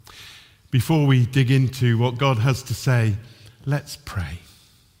Before we dig into what God has to say, let's pray.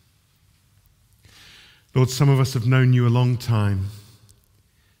 Lord, some of us have known you a long time,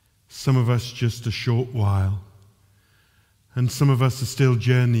 some of us just a short while, and some of us are still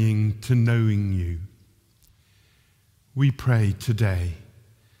journeying to knowing you. We pray today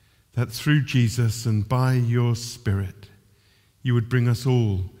that through Jesus and by your Spirit, you would bring us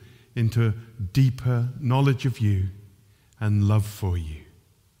all into deeper knowledge of you and love for you.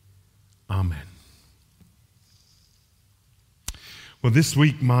 Amen. Well, this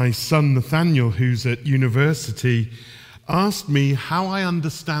week my son Nathaniel, who's at university, asked me how I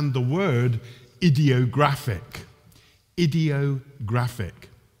understand the word ideographic. Ideographic.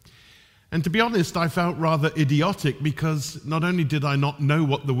 And to be honest, I felt rather idiotic because not only did I not know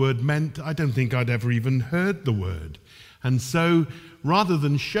what the word meant, I don't think I'd ever even heard the word. And so, rather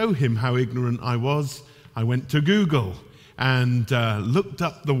than show him how ignorant I was, I went to Google and looked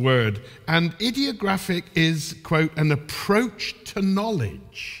up the word. And ideographic is, quote, an approach to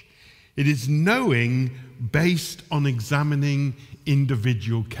knowledge. It is knowing based on examining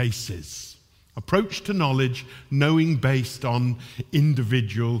individual cases. Approach to knowledge, knowing based on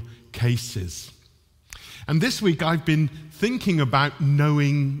individual cases. And this week I've been thinking about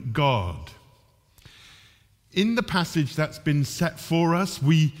knowing God. In the passage that's been set for us,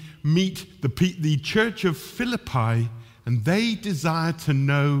 we meet the church of Philippi, and they desire to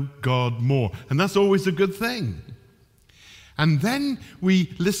know God more. And that's always a good thing. And then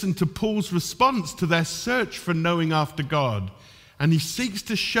we listen to Paul's response to their search for knowing after God. And he seeks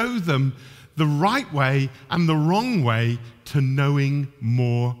to show them the right way and the wrong way to knowing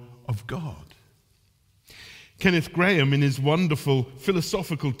more of God. Kenneth Graham, in his wonderful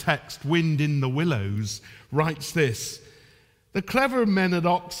philosophical text, Wind in the Willows, writes this: "The clever men at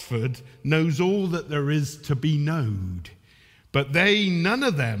Oxford knows all that there is to be knowed, but they none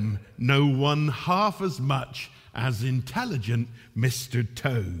of them know one half as much as intelligent Mr.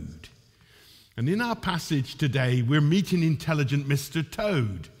 Toad." And in our passage today, we're meeting intelligent Mr.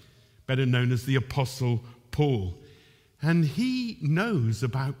 Toad, better known as the Apostle Paul. And he knows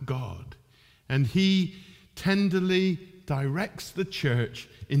about God, and he tenderly directs the church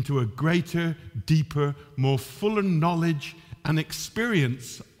into a greater, deeper, more fuller knowledge and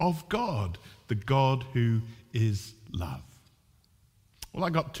experience of God, the God who is love. Well, I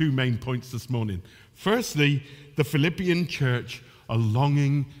got two main points this morning. Firstly, the Philippian church are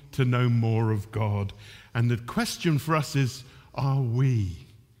longing to know more of God. And the question for us is, are we?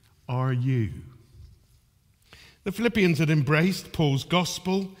 Are you? The Philippians had embraced Paul's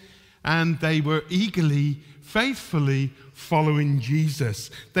gospel, and they were eagerly, faithfully following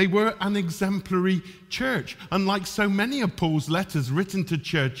Jesus. They were an exemplary church. Unlike so many of Paul's letters written to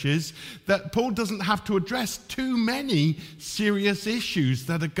churches, that Paul doesn't have to address too many serious issues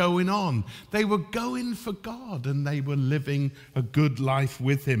that are going on. They were going for God, and they were living a good life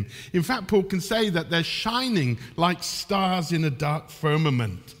with him. In fact, Paul can say that they're shining like stars in a dark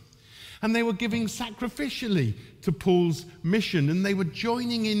firmament. And they were giving sacrificially to Paul's mission, and they were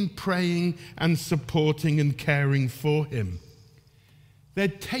joining in praying and supporting and caring for him.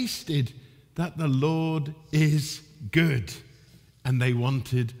 They'd tasted that the Lord is good, and they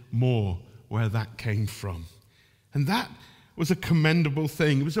wanted more where that came from. And that was a commendable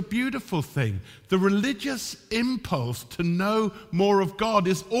thing. It was a beautiful thing. The religious impulse to know more of God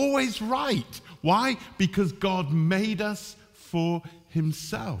is always right. Why? Because God made us for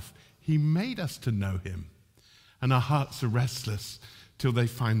himself. He made us to know him, and our hearts are restless till they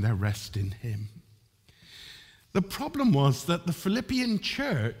find their rest in him. The problem was that the Philippian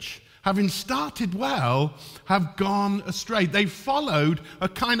church, having started well, have gone astray. They followed a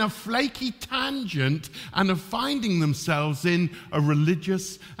kind of flaky tangent and are finding themselves in a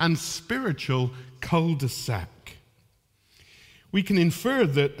religious and spiritual cul-de-sac. We can infer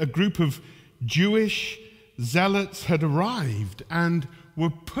that a group of Jewish zealots had arrived and were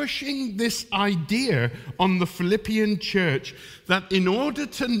pushing this idea on the Philippian church that in order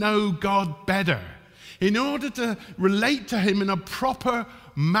to know God better, in order to relate to him in a proper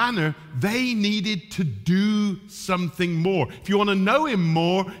manner, they needed to do something more. If you want to know him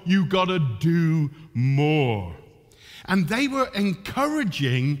more, you got to do more. And they were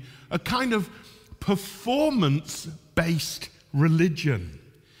encouraging a kind of performance-based religion.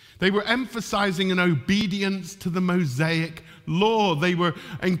 They were emphasizing an obedience to the Mosaic law. They were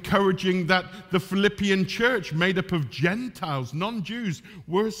encouraging that the Philippian church, made up of Gentiles, non-Jews,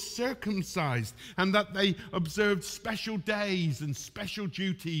 were circumcised, and that they observed special days and special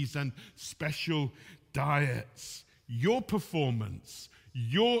duties and special diets. Your performance,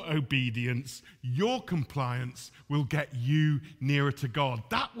 your obedience, your compliance will get you nearer to God.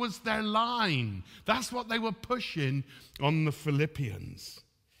 That was their line. That's what they were pushing on the Philippians.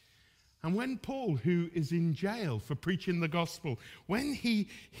 And when Paul, who is in jail for preaching the gospel, when he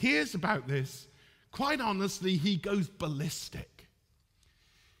hears about this, quite honestly, he goes ballistic.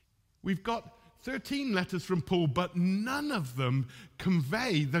 We've got 13 letters from Paul, but none of them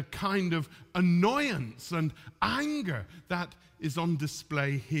convey the kind of annoyance and anger that is on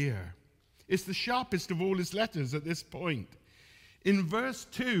display here. It's the sharpest of all his letters at this point. In verse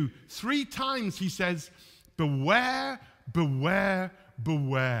 2, 3 times he says, beware, beware,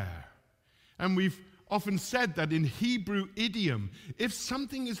 beware. And we've often said that in Hebrew idiom, if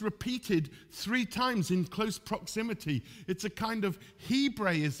something is repeated 3 times in close proximity, it's a kind of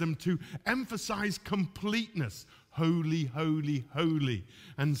Hebraism to emphasize completeness. Holy, holy, holy,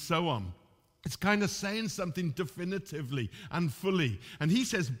 and so on. It's kind of saying something definitively and fully. And he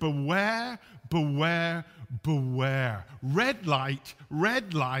says, beware, beware, beware. Red light,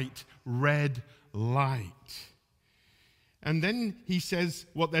 red light, red light. And then he says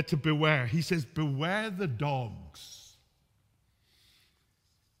what they're to beware. He says, beware the dogs.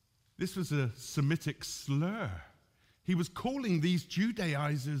 This was a Semitic slur. He was calling these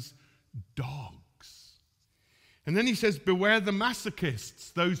Judaizers dogs. And then he says, beware the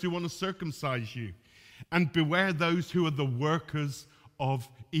masochists, those who want to circumcise you, and beware those who are the workers of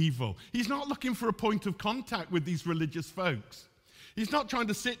evil. He's not looking for a point of contact with these religious folks. He's not trying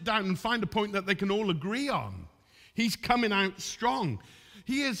to sit down and find a point that they can all agree on. He's coming out strong.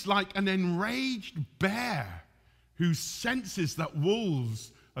 He is like an enraged bear who senses that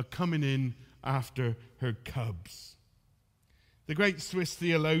wolves are coming in after her cubs. The great Swiss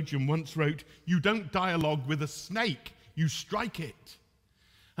theologian once wrote, you don't dialogue with a snake, you strike it.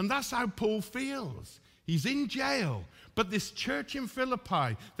 And that's how Paul feels. He's in jail, but this church in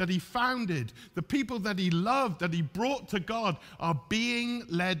Philippi that he founded, the people that he loved, that he brought to God, are being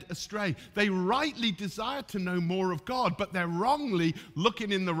led astray. They rightly desire to know more of God, but they're wrongly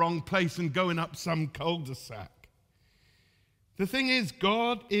looking in the wrong place and going up some cul-de-sac. The thing is,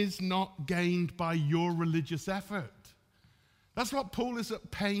 God is not gained by your religious effort. That's what Paul is at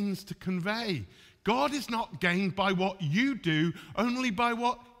pains to convey. God is not gained by what you do, only by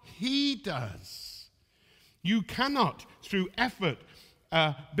what he does. You cannot, through effort,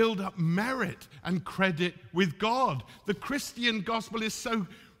 build up merit and credit with God. The Christian gospel is so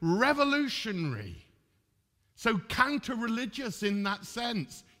revolutionary, so counter-religious in that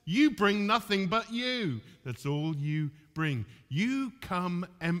sense. You bring nothing but you. That's all you bring. You come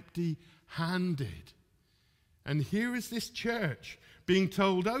empty-handed. And here is this church being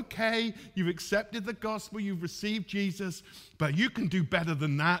told, okay, you've accepted the gospel, you've received Jesus, but you can do better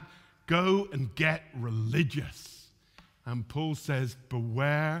than that. Go and get religious. And Paul says,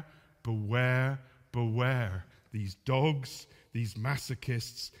 beware, beware, beware. These dogs, these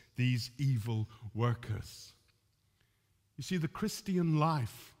masochists, these evil workers. You see, the Christian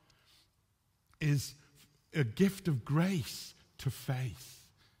life is a gift of grace to faith.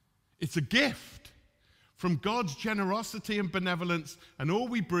 It's a gift from God's generosity and benevolence, and all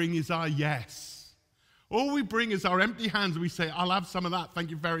we bring is our yes. All we bring is our empty hands, and we say, I'll have some of that, thank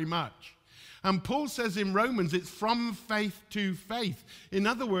you very much. And Paul says in Romans, it's from faith to faith. In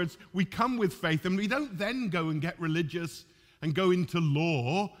other words, we come with faith, and we don't then go and get religious and go into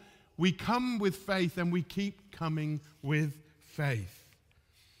law. We come with faith, and we keep coming with faith.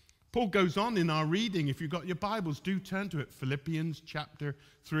 Paul goes on in our reading. If you've got your Bibles, do turn to it, Philippians chapter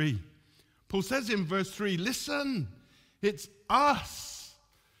 3. Paul says in verse 3, listen, it's us,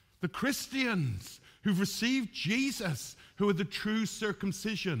 the Christians, who've received Jesus, who are the true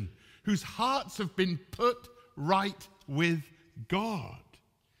circumcision, whose hearts have been put right with God.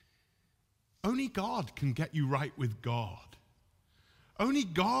 Only God can get you right with God. Only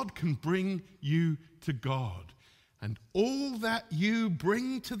God can bring you to God. And all that you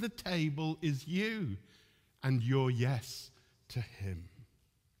bring to the table is you and your yes to him.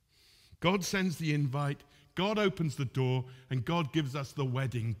 God sends the invite, God opens the door, and God gives us the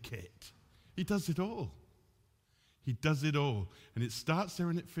wedding kit. He does it all. He does it all. And it starts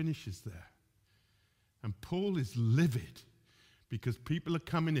there and it finishes there. And Paul is livid because people are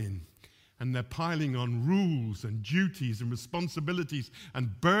coming in and they're piling on rules and duties and responsibilities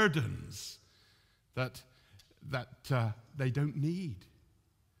and burdens that they don't need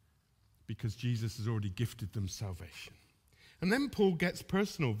because Jesus has already gifted them salvation. And then Paul gets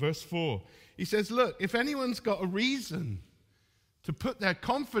personal, verse 4. He says, look, if anyone's got a reason to put their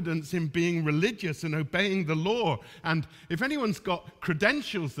confidence in being religious and obeying the law, and if anyone's got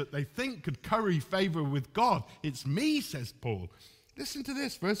credentials that they think could curry favor with God, it's me, says Paul. Listen to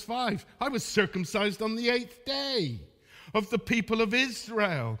this, verse 5. I was circumcised on the 8th day, of the people of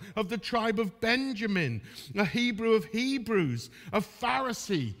Israel, of the tribe of Benjamin, a Hebrew of Hebrews, a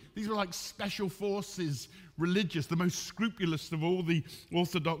Pharisee. These were like special forces, religious, the most scrupulous of all the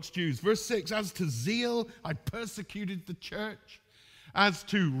Orthodox Jews. Verse 6, as to zeal, I persecuted the church. As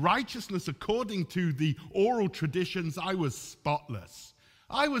to righteousness according to the oral traditions, I was spotless.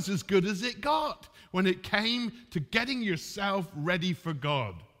 I was as good as it got when it came to getting yourself ready for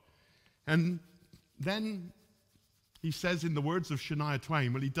God. And then he says in the words of Shania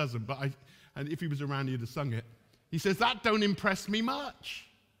Twain, well, he doesn't, but and if he was around, he'd have sung it. He says, that don't impress me much.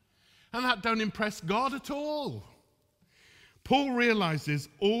 And that don't impress God at all. Paul realizes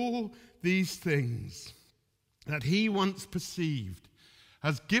all these things that he once perceived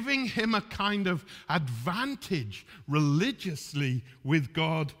as giving him a kind of advantage religiously with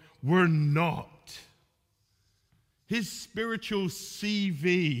God were not. His spiritual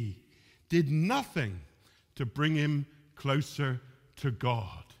CV did nothing to bring him closer to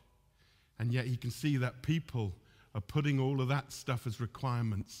God. And yet he can see that people are putting all of that stuff as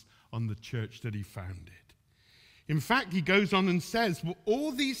requirements on the church that he founded. In fact, he goes on and says, well,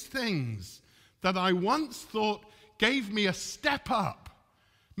 all these things that I once thought gave me a step up,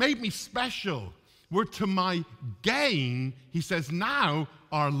 made me special, were to my gain, he says, now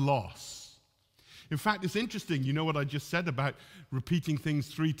are loss. In fact, it's interesting, you know what I just said about repeating things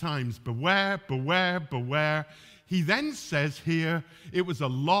 3 times, beware, beware, beware. He then says here, it was a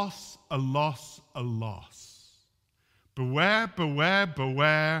loss, a loss, a loss. Beware, beware,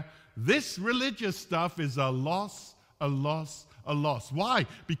 beware. This religious stuff is a loss, a loss, a loss. Why?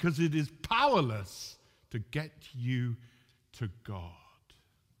 Because it is powerless to get you to God.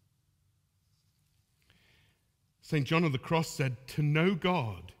 St. John of the Cross said, to know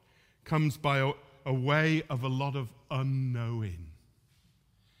God comes by a way of a lot of unknowing.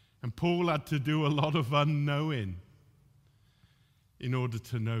 And Paul had to do a lot of unknowing in order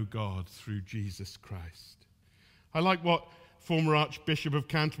to know God through Jesus Christ. I like what former Archbishop of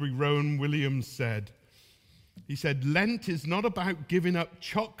Canterbury, Rowan Williams, said. He said, Lent is not about giving up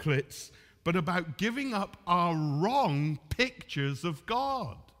chocolates, but about giving up our wrong pictures of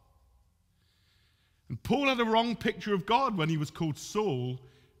God. And Paul had a wrong picture of God when he was called Saul,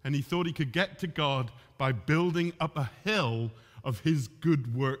 and he thought he could get to God by building up a hill of his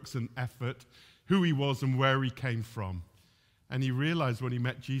good works and effort, who he was and where he came from. And he realized when he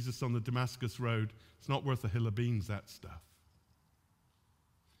met Jesus on the Damascus Road, it's not worth a hill of beans, that stuff.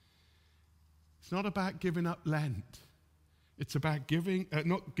 It's not about giving up Lent. It's about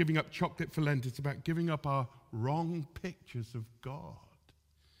not giving up chocolate for Lent. It's about giving up our wrong pictures of God.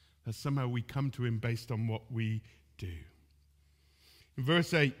 That somehow we come to him based on what we do. In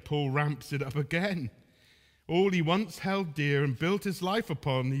verse 8, Paul ramps it up again. All he once held dear and built his life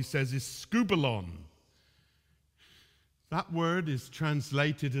upon, he says, is skubalon. That word is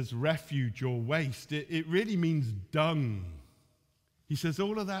translated as refuge or waste. It really means dung. He says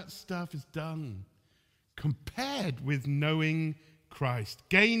all of that stuff is dung compared with knowing Christ,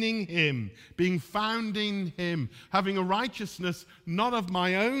 gaining him, being found in him, having a righteousness not of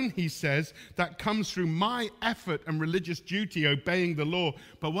my own, he says, that comes through my effort and religious duty, obeying the law,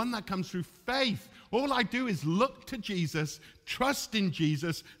 but one that comes through faith. All I do is look to Jesus, trust in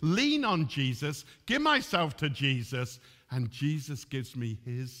Jesus, lean on Jesus, give myself to Jesus, and Jesus gives me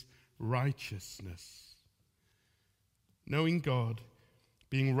his righteousness. Knowing God,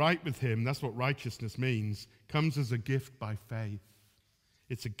 being right with him, that's what righteousness means, comes as a gift by faith.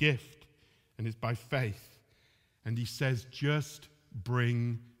 It's a gift, and it's by faith. And he says, just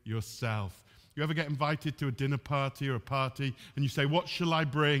bring yourself. You ever get invited to a dinner party or a party, and you say, what shall I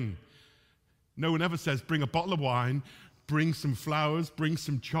bring? No one ever says, bring a bottle of wine, bring some flowers, bring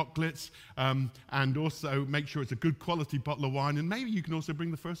some chocolates, and also make sure it's a good quality bottle of wine, and maybe you can also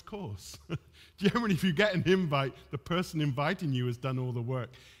bring the first course. Generally, if you get an invite, the person inviting you has done all the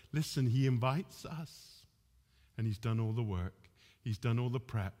work. Listen, he invites us, and he's done all the work. He's done all the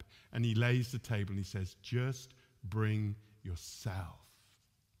prep, and he lays the table, and he says, just bring yourself.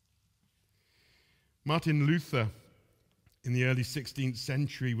 Martin Luther, in the early 16th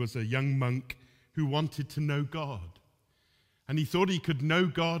century, was a young monk who wanted to know God. And he thought he could know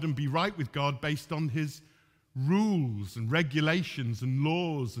God and be right with God based on his rules and regulations and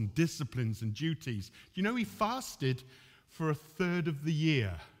laws and disciplines and duties. You know, he fasted for a third of the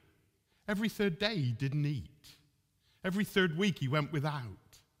year. Every third day he didn't eat. Every third week he went without.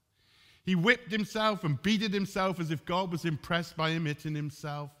 He whipped himself and beated himself as if God was impressed by him hitting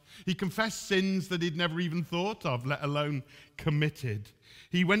himself. He confessed sins that he'd never even thought of, let alone committed.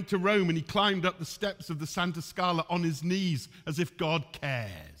 He went to Rome and he climbed up the steps of the Santa Scala on his knees as if God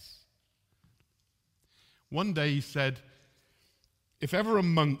cares. One day he said, if ever a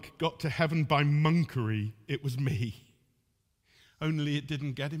monk got to heaven by monkery, it was me. Only it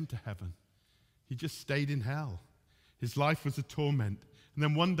didn't get him to heaven. He just stayed in hell. His life was a torment. And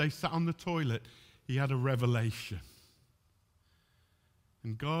then one day, sat on the toilet, he had a revelation.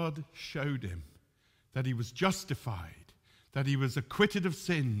 And God showed him that he was justified, that he was acquitted of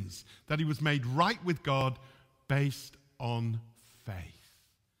sins, that he was made right with God based on faith.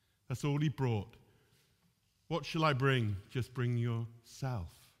 That's all he brought. What shall I bring? Just bring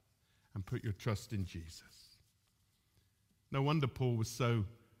yourself and put your trust in Jesus. No wonder Paul was so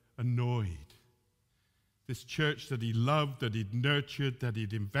annoyed. This church that he loved, that he'd nurtured, that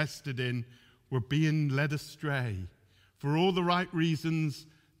he'd invested in, were being led astray. For all the right reasons,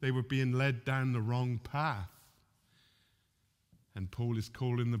 they were being led down the wrong path. And Paul is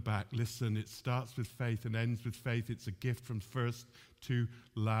calling them back. Listen, it starts with faith and ends with faith. It's a gift from first to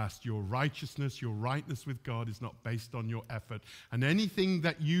last. Your righteousness, your rightness with God is not based on your effort. And anything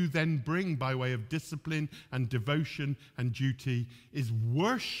that you then bring by way of discipline and devotion and duty is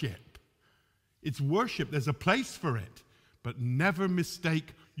worship. It's worship. There's a place for it. But never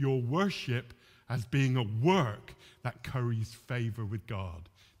mistake your worship as being a work that curries favor with God.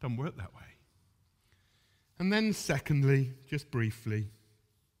 It doesn't work that way. And then secondly, just briefly,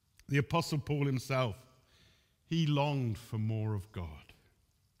 the Apostle Paul himself, he longed for more of God.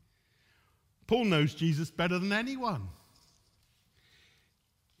 Paul knows Jesus better than anyone.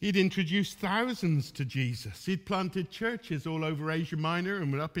 He'd introduced thousands to Jesus. He'd planted churches all over Asia Minor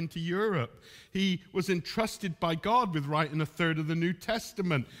and went up into Europe. He was entrusted by God with writing a third of the New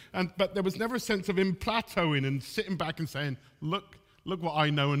Testament. But there was never a sense of him plateauing and sitting back and saying, look what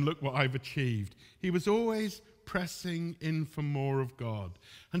I know and look what I've achieved. He was always pressing in for more of God.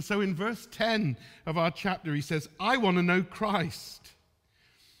 And so in verse 10 of our chapter, he says, I want to know Christ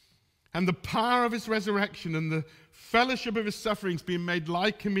and the power of his resurrection and the fellowship of his sufferings, being made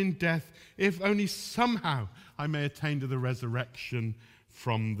like him in death, if only somehow I may attain to the resurrection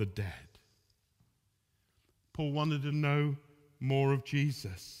from the dead. Paul wanted to know more of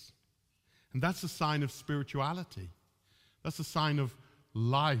Jesus. And that's a sign of spirituality. That's a sign of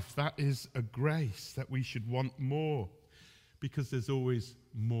life. That is a grace that we should want more, because there's always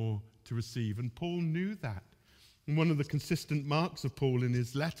more to receive. And Paul knew that. And one of the consistent marks of Paul in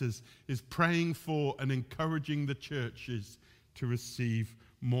his letters is praying for and encouraging the churches to receive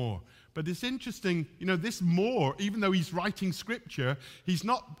more. But it's interesting, this more, even though he's writing scripture, he's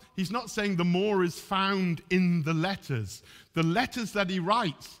not saying the more is found in the letters. The letters that he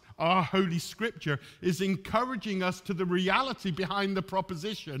writes, our Holy Scripture, is encouraging us to the reality behind the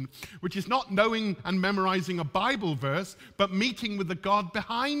proposition, which is not knowing and memorizing a Bible verse, but meeting with the God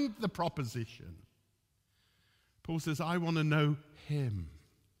behind the proposition. Paul says, I want to know him.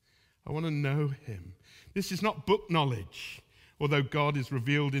 I want to know him. This is not book knowledge. Although God is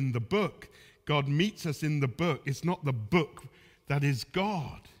revealed in the book, God meets us in the book. It's not the book that is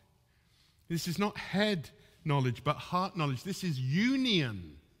God. This is not head knowledge, but heart knowledge. This is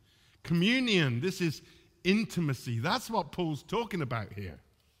union, communion. This is intimacy. That's what Paul's talking about here.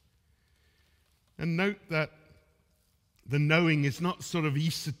 And note that the knowing is not sort of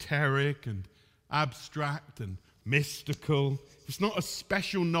esoteric and abstract and mystical. It's not a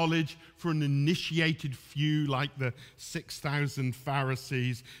special knowledge for an initiated few like the 6,000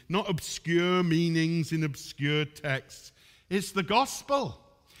 Pharisees, not obscure meanings in obscure texts. It's the gospel.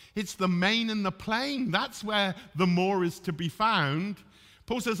 It's the main and the plain. That's where the more is to be found.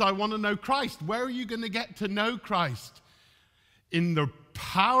 Paul says, I want to know Christ. Where are you going to get to know Christ? In the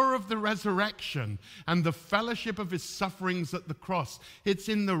power of the resurrection and the fellowship of his sufferings at the cross. It's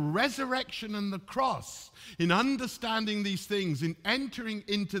in the resurrection and the cross, in understanding these things, in entering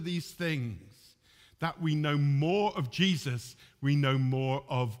into these things, that we know more of Jesus, we know more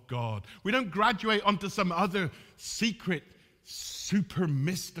of God. We don't graduate onto some other secret, super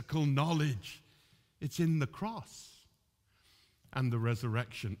mystical knowledge. It's in the cross and the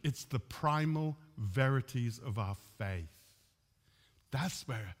resurrection. It's the primal verities of our faith. That's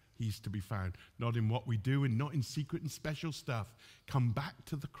where he's to be found, not in what we do and not in secret and special stuff. Come back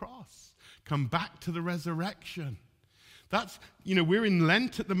to the cross. Come back to the resurrection. That's, we're in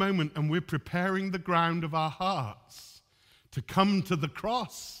Lent at the moment and we're preparing the ground of our hearts to come to the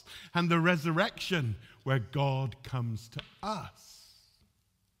cross and the resurrection where God comes to us.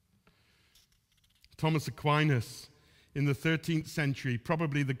 Thomas Aquinas, in the 13th century,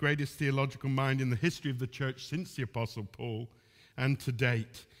 probably the greatest theological mind in the history of the church since the Apostle Paul and to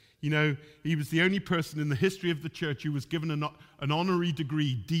date. You know, he was the only person in the history of the church who was given an honorary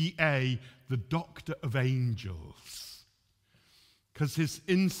degree, D.A., the Doctor of Angels, because his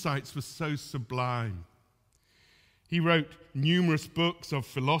insights were so sublime. He wrote numerous books of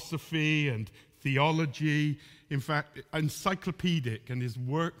philosophy and theology, in fact, encyclopedic, and his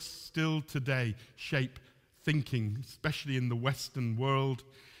works still today shape thinking, especially in the Western world.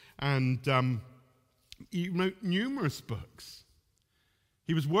 And he wrote numerous books.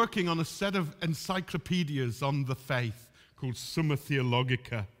 He was working on a set of encyclopedias on the faith called Summa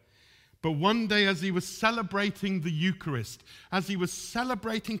Theologica. But one day, as he was celebrating the Eucharist, as he was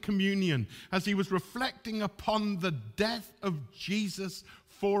celebrating communion, as he was reflecting upon the death of Jesus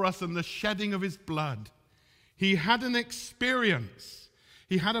for us and the shedding of his blood, he had an experience.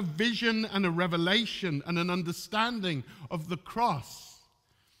 He had a vision and a revelation and an understanding of the cross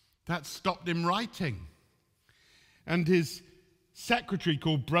that stopped him writing. And his secretary,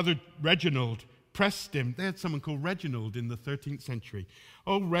 called Brother Reginald, pressed him. They had someone called Reginald in the 13th century.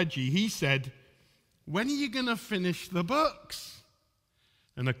 Oh, Reggie, he said, "When are you going to finish the books?"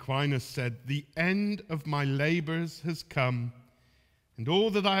 And Aquinas said, "The end of my labors has come, and all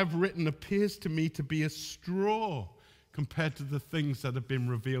that I have written appears to me to be a straw compared to the things that have been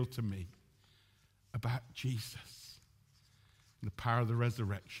revealed to me about Jesus and the power of the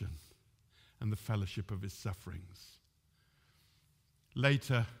resurrection and the fellowship of his sufferings."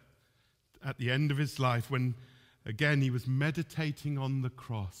 Later, at the end of his life, when again he was meditating on the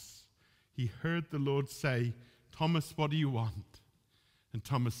cross, he heard the Lord say, "Thomas, what do you want?" And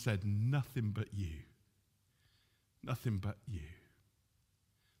Thomas said, "Nothing but you. Nothing but you."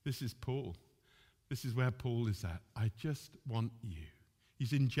 This is Paul. This is where Paul is at. I just want you.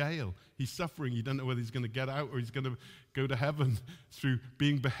 He's in jail. He's suffering. He doesn't know whether he's going to get out or he's going to go to heaven through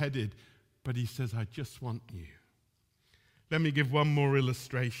being beheaded. But he says, "I just want you." Let me give one more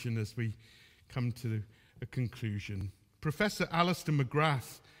illustration as we come to a conclusion. Professor Alistair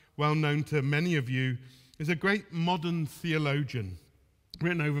McGrath, well known to many of you, is a great modern theologian,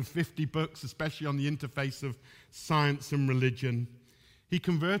 written over 50 books, especially on the interface of science and religion. He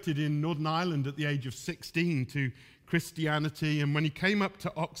converted in Northern Ireland at the age of 16 to Christianity, and when he came up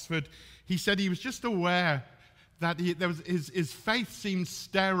to Oxford, he said he was just aware that his faith seemed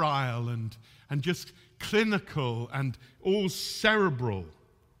sterile and just clinical and all cerebral.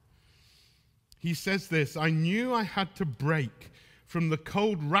 He says this, "I knew I had to break from the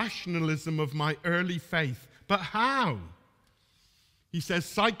cold rationalism of my early faith, but how?" He says,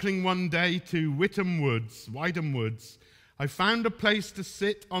 "Cycling one day to Wytham Woods, I found a place to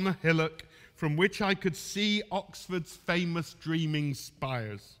sit on a hillock from which I could see Oxford's famous dreaming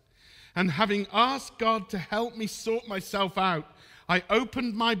spires. And having asked God to help me sort myself out, I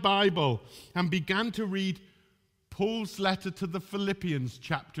opened my Bible and began to read Paul's letter to the Philippians,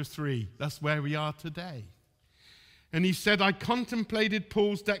 chapter 3. That's where we are today. And he said, I contemplated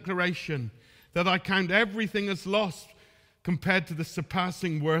Paul's declaration that I count everything as lost compared to the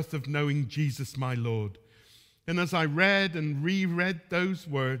surpassing worth of knowing Jesus my Lord. And as I read and reread those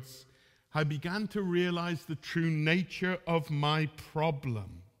words, I began to realize the true nature of my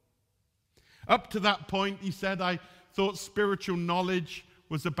problem. Up to that point, he said, I thought spiritual knowledge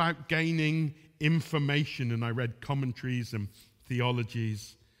was about gaining information, and I read commentaries and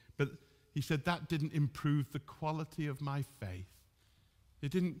theologies. But he said that didn't improve the quality of my faith.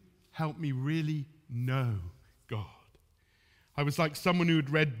 It didn't help me really know God. I was like someone who had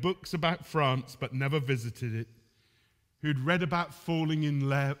read books about France but never visited it, who'd read about falling in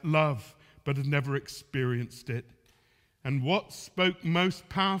love but had never experienced it. And what spoke most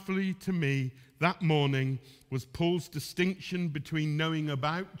powerfully to me that morning was Paul's distinction between knowing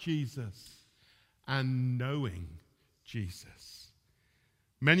about Jesus and knowing Jesus.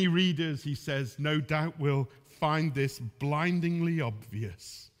 Many readers, he says, no doubt will find this blindingly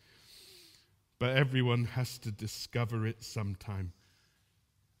obvious, but everyone has to discover it sometime.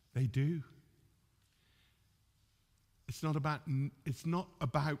 They do. It's not about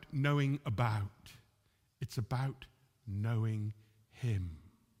knowing about. It's about knowing him.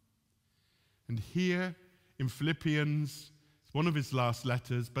 And here in Philippians, it's one of his last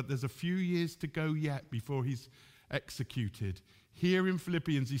letters, but there's a few years to go yet before he's executed. Here in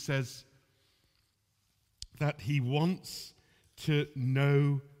Philippians, he says that he wants to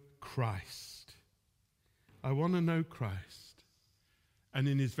know Christ. I want to know Christ. And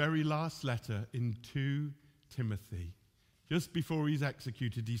in his very last letter, in 2 Timothy, just before he's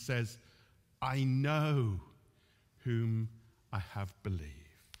executed, he says, I know whom I have believed.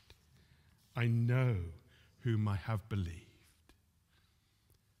 I know whom I have believed.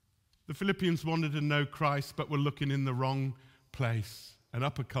 The Philippians wanted to know Christ, but were looking in the wrong place and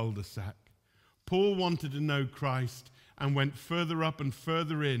up a cul-de-sac. Paul wanted to know Christ and went further up and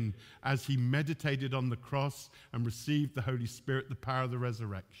further in as he meditated on the cross and received the Holy Spirit, the power of the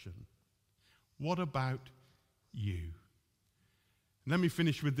resurrection. What about you? Let me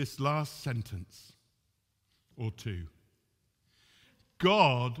finish with this last sentence or two.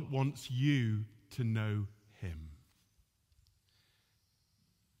 God wants you to know him.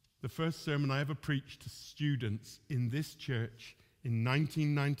 The first sermon I ever preached to students in this church in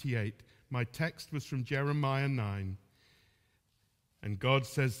 1998, my text was from Jeremiah 9. And God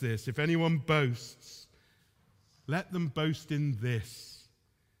says this, if anyone boasts, let them boast in this,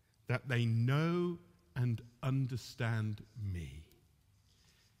 that they know and understand me.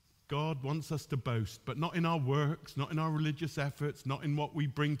 God wants us to boast, but not in our works, not in our religious efforts, not in what we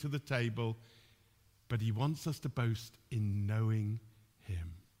bring to the table, but he wants us to boast in knowing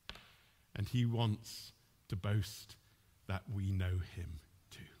him. And he wants to boast that we know him.